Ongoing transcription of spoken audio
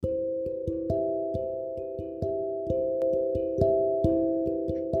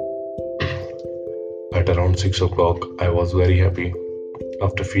At around 6 o'clock, I was very happy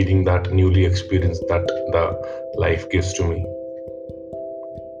after feeling that newly experience that the life gives to me.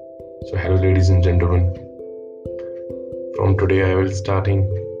 So, hello, ladies and gentlemen. From today, I will starting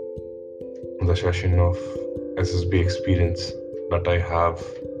the session of SSB experience that I have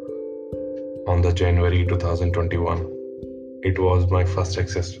on the January 2021. It was my first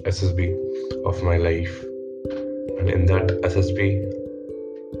SSB of my life, and in that SSB,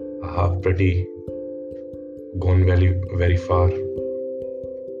 I have pretty gone very far.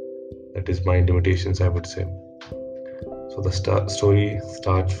 That is my limitations, I would say. So the story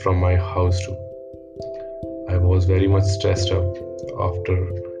starts from my house too. I was very much stressed up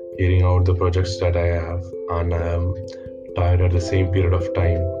after hearing out the projects that I have, and I am tired at the same period of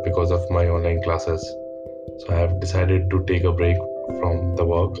time because of my online classes. So I have decided to take a break from the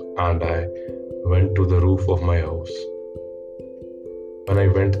work, and I went to the roof of my house. When I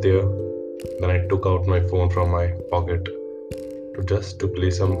went there, then I took out my phone from my pocket to play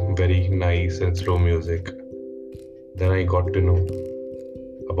some very nice and slow music. Then I got to know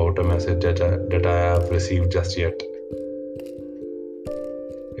about a message that I have received just yet.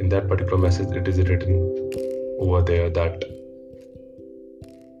 In that particular message, it is written over there that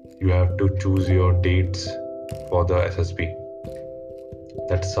you have to choose your dates for the SSB.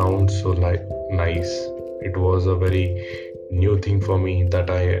 That sounds so nice. It was a very new thing for me that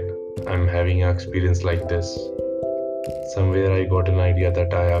I am having an experience like this. Somewhere I got an idea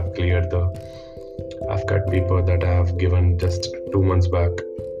that I have cleared the AFCAT paper that I have given just 2 months back,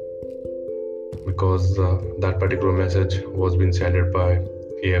 because that particular message was being sent by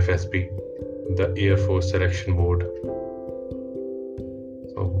AFSB, the Air Force Selection Board.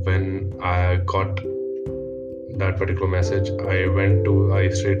 So when I got that particular message, I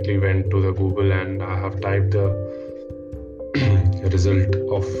straightly went to the Google and I have typed the result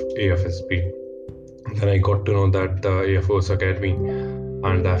of AFSB. Then I got to know that the Air Force Academy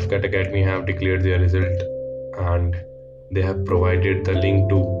and the AFCAT Academy have declared their result, and they have provided the link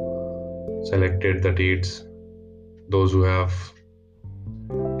to selected the dates, those who have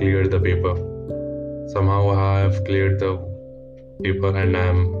cleared the paper. Somehow I have cleared the paper and I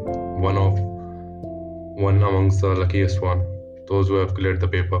am one amongst the luckiest one, those who have cleared the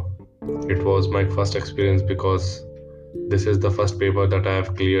paper. It was my first experience because this is the first paper that I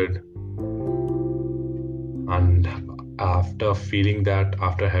have cleared, and after having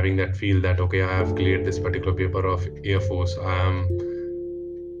that feel that okay, I have cleared this particular paper of Air Force,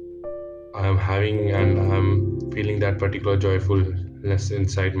 I am having and I am feeling that particular joyfulness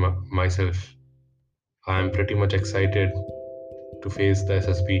inside myself. I am pretty much excited to face the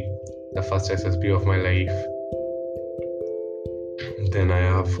SSB, the first SSB of my life. Then I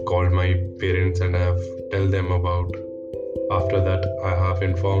have called my parents and I have tell them about. After that, I have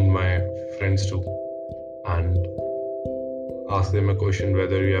informed my friends too and asked them a question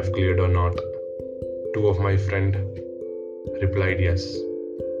whether you have cleared or not. 2 of my friends replied yes,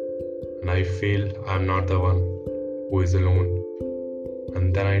 and I feel I am not the one who is alone.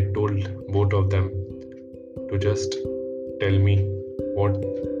 And then I told both of them to just tell me what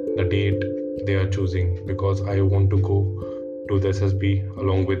the date they are choosing, because I want to go to the SSB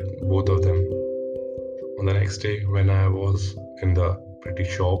along with both of them. On the next day, when I was in the pretty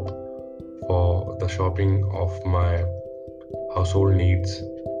shop for the shopping of my household needs,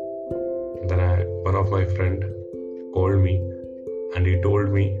 then one of my friend called me and he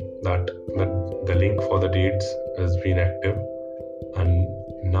told me that the link for the dates has been active, and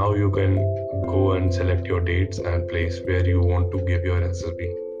now you can go and select your dates and place where you want to give your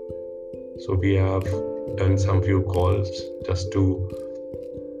SSB. So we have done some few calls just to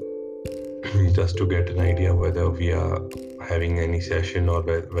get an idea whether we are having any session or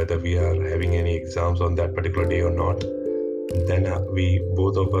whether we are having any exams on that particular day or not. Then we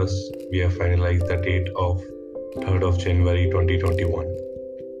have finalized the date of 3rd of January 2021.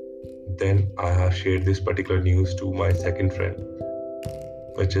 Then I have shared this particular news to my second friend,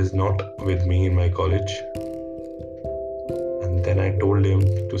 which is not with me in my college, and then I told him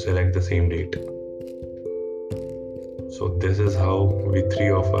to select the same date. So this is how we 3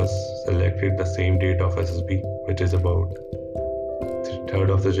 of us selected the same date of SSB, which is about 3rd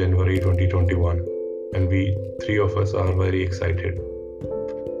of the January 2021, and we 3 of us are very excited,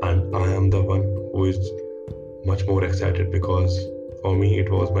 and I am the one who is much more excited because for me it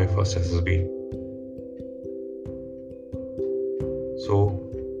was my first SSB. So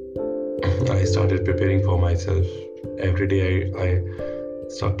I started preparing for myself. Every day I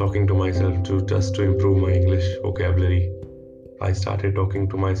start talking to myself to improve my English vocabulary. I started talking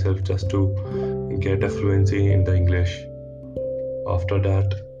to myself just to get a fluency in the English. After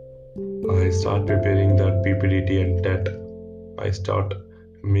that, I start preparing that PPDT and TET. I start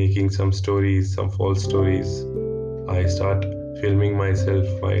making some stories, some false stories. I start filming myself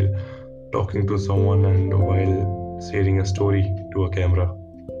while talking to someone and while sharing a story to a camera,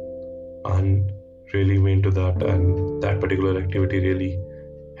 and really went to that, and that particular activity really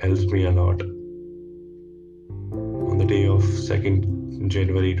helps me a lot. On the day of 2nd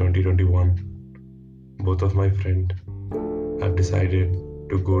January 2021, both of my friends have decided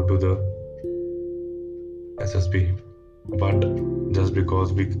to go to the SSB, but just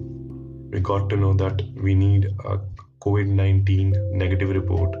because we got to know that we need a COVID-19 negative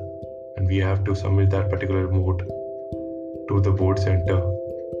report and we have to submit that particular report to the board center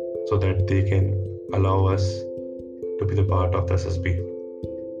so that they can allow us to be the part of the SSB.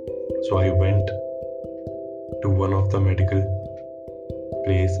 So I went to one of the medical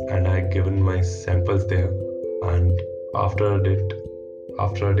place and I given my samples there, and after a day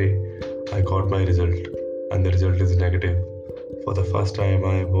I got my result, and the result is negative. For the first time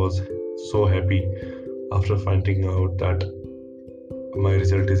I was so happy after finding out that my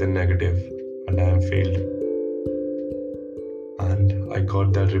result is a negative and I am failed. And I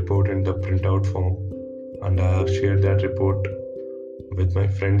got that report in the printout form, and I have shared that report with my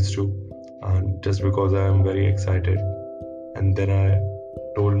friends too. And just because I am very excited, and then I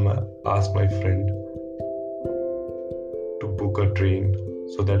asked my friend to book a train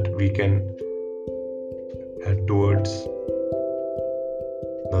so that we can head towards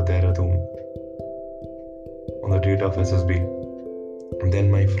the Dehradun on the date of SSB. And then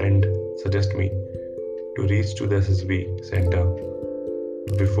my friend suggested me to reach to the SSB center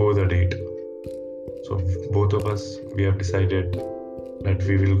before the date. So both of us, we have decided that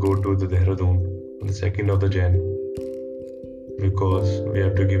we will go to the Dehradun on the 2nd of the Jan, because we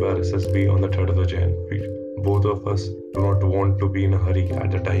have to give our SSB on the 3rd of the Jan. Both of us do not want to be in a hurry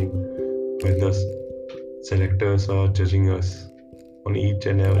at the time when the selectors are judging us on each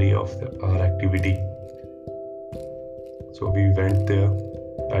and every of our activity. So we went there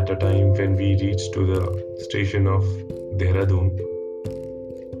at the time when we reached to the station of Dehradun.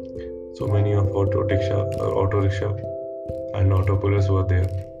 So many of auto rickshaw and auto pullers were there,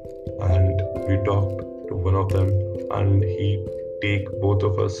 and we talked to one of them, and he take both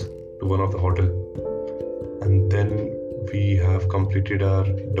of us to one of the hotel. And then we have completed our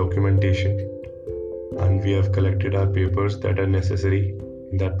documentation and we have collected our papers that are necessary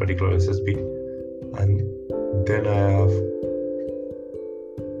in that particular SSB. And then I have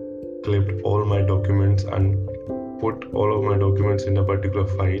clipped all my documents and put all of my documents in a particular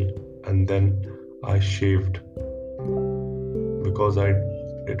file, and then I shaved because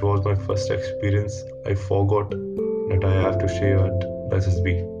it was my first experience. I forgot that I have to shave at the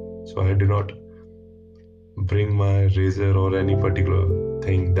SSB, so I did not bring my razor or any particular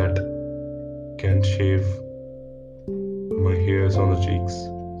thing that can shave my hairs on the cheeks.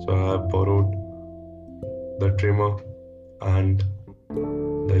 So I have borrowed the trimmer and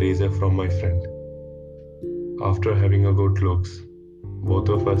the razor from my friend. After having a good looks, both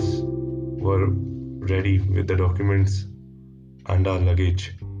of us were ready with the documents and our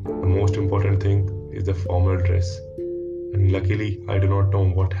luggage. The most important thing is the formal dress. And luckily, I do not know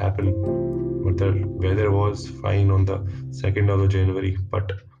what happened, but the weather was fine on the 2nd of the January.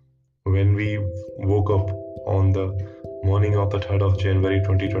 But when we woke up on the morning of the 3rd of January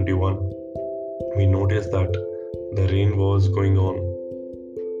 2021, we noticed that the rain was going on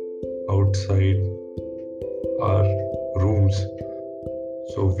outside our rooms.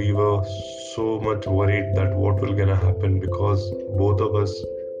 So we were so much worried that what will gonna happen, because both of us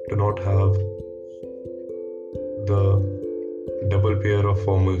do not have the double pair of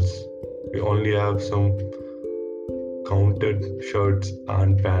formals. We only have some counted shirts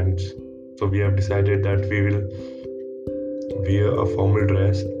and pants. So we have decided that we will wear a formal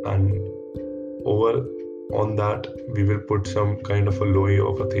dress, and over on that we will put some kind of a loy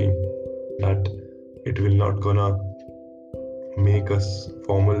of a thing that it will not gonna make us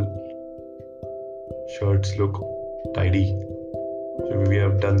formal shirts look tidy. So we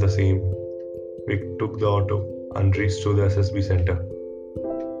have done the same. We took the auto and reached to the SSB center.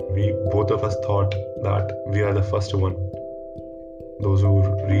 We both of us thought that we are the first one, those who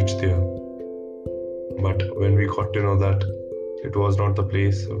reached there. But when we got to know that it was not the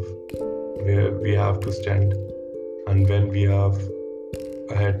place where we have to stand, and when we have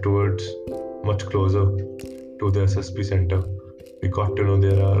head towards much closer to the SSB center, we got to know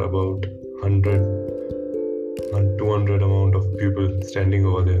there are about 100 and 200 amount of people standing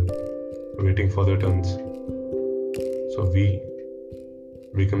over there waiting for their turns. So we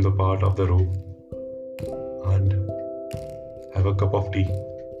become the part of the row and have a cup of tea.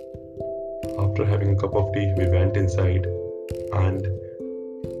 After having a cup of tea, we went inside and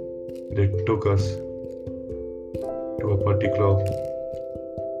they took us to a particular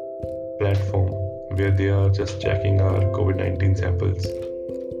platform where they are just checking our COVID 19 samples,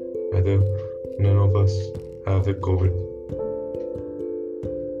 whether none of us have the COVID.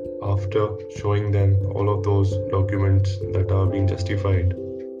 After showing them all of those documents that are being justified,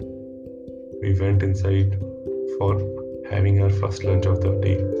 we went inside for having our first lunch of the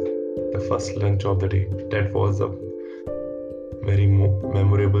day. The first lunch of the day. That was a very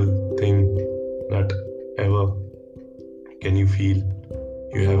memorable thing that ever can you feel.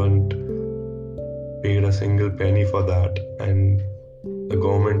 You haven't paid a single penny for that, and the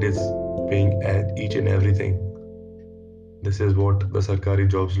government is paying each and everything. This is what the Sarkari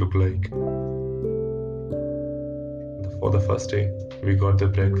jobs look like. For the first day, we got the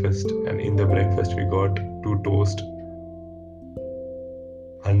breakfast, and in the breakfast, we got 2 toast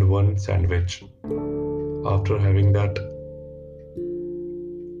and 1 sandwich. After having that,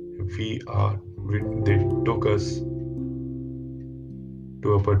 they took us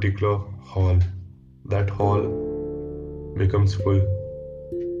to a particular hall. That hall becomes full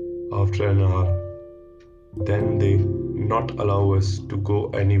after an hour. Then they not allow us to go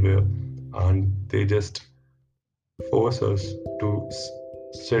anywhere, and they just force us to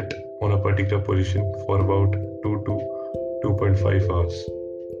sit on a particular position for about 2 to 2.5 hours.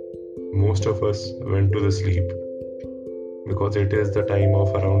 Most of us went to the sleep because it is the time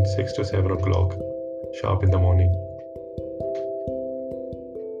of around 6 to 7 o'clock sharp in the morning.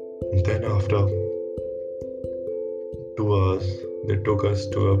 Then after 2 hours, they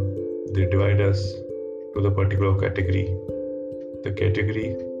divide us to the particular category. The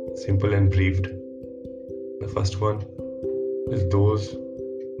category, simple and briefed. The first one is those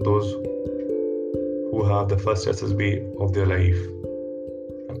who have the first SSB of their life.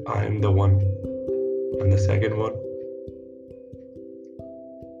 And I am the one. And the second one,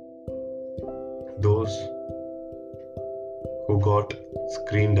 those who got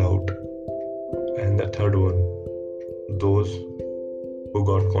screened out. And the third one, those who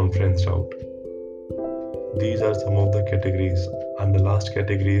got conferenced out. These are some of the categories, and the last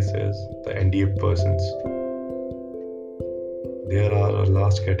categories is the NDA persons. There are a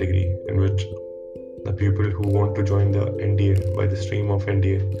last category in which the people who want to join the NDA by the stream of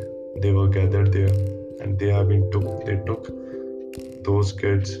NDA, they were gathered there, and they took those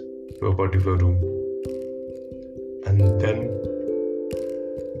kids to a particular room, and then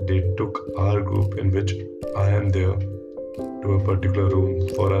they took our group, in which I am there, to a particular room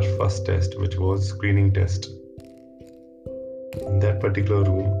for our first test, which was screening test. In that particular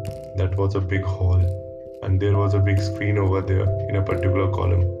room, that was a big hall, and there was a big screen over there in a particular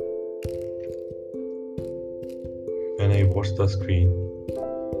column. When I watched the screen,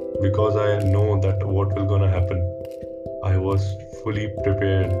 because I know that what will gonna happen, I was fully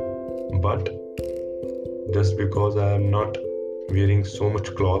prepared. But just because I am not wearing so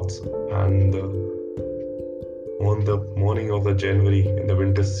much clothes, and on the morning of the January in the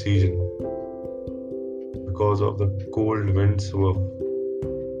winter season, because of the cold winds were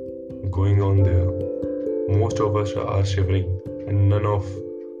going on there, most of us are shivering, and none of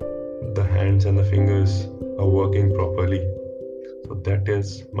the hands and the fingers are working properly. So that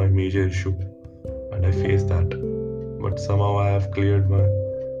is my major issue, and I face that. But somehow I have cleared my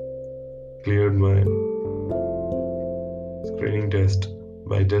screening test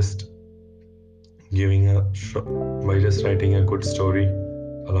by just writing a good story.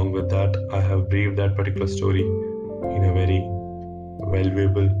 Along with that, I have briefed that particular story in a very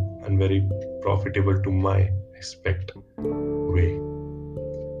valuable and very profitable to my expect way.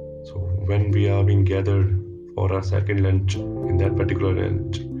 So when we are being gathered for our second lunch, in that particular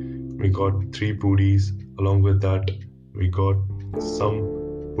lunch, we got 3 puris. Along with that, we got some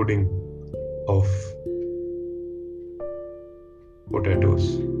pudding of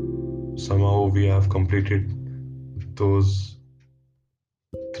potatoes. Somehow we have completed those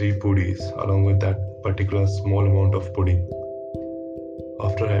 3 puris along with that particular small amount of pudding.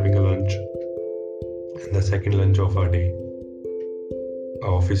 After having a lunch, in the second lunch of our day, an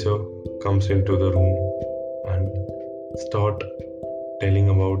officer comes into the room and start telling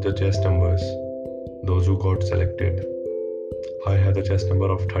about the chest numbers, those who got selected. I had the chest number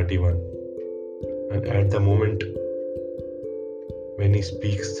of 31, and at the moment when he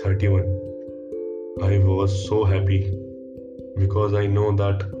speaks 31, I was so happy, because I know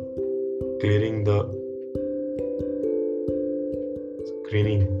that clearing the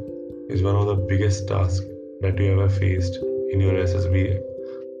screening is one of the biggest tasks that you ever faced in your SSB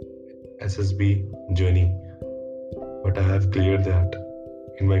SSB journey, but I have cleared that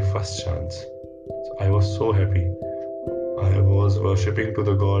in my first chance. So I was so happy. I was worshipping to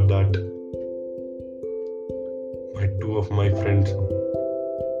the God that my two of my friends,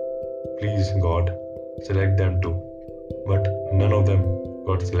 please God, select them too. But none of them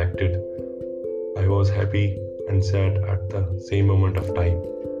got selected. I was happy and sad at the same moment of time.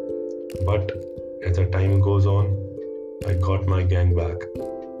 But as the time goes on, I got my gang back.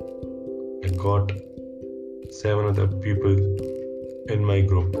 I got 7 other people in my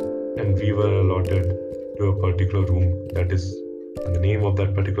group, and we were allotted to a particular room. And the name of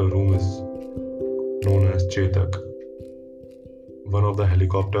that particular room is known as Chetak, one of the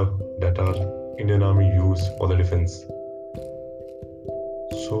helicopter that our Indian Army use for the defense.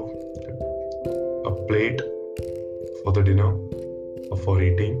 So, a plate for the dinner, or for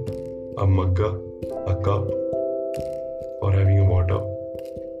eating, a mugga, a cup for having a water,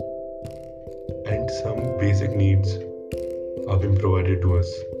 and some basic needs have been provided to us.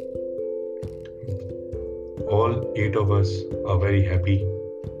 All 8 of us are very happy,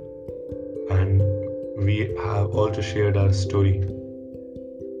 and we have also shared our story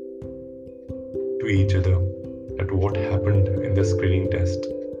to each other at what happened in the screening test.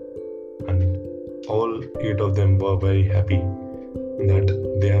 And all 8 of them were very happy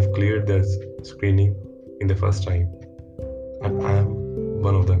that they have cleared their screening in the first time. And I am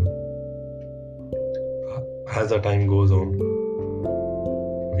one of them. As the time goes on,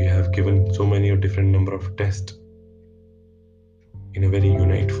 we have given so many different number of tests in a very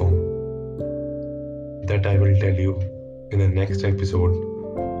unite form that I will tell you in the next episode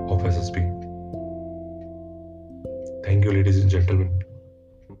of SSB. Thank you, ladies and gentlemen,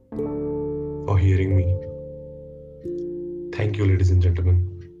 for hearing me. Thank you, ladies and gentlemen,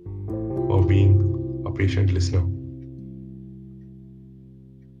 for being a patient listener.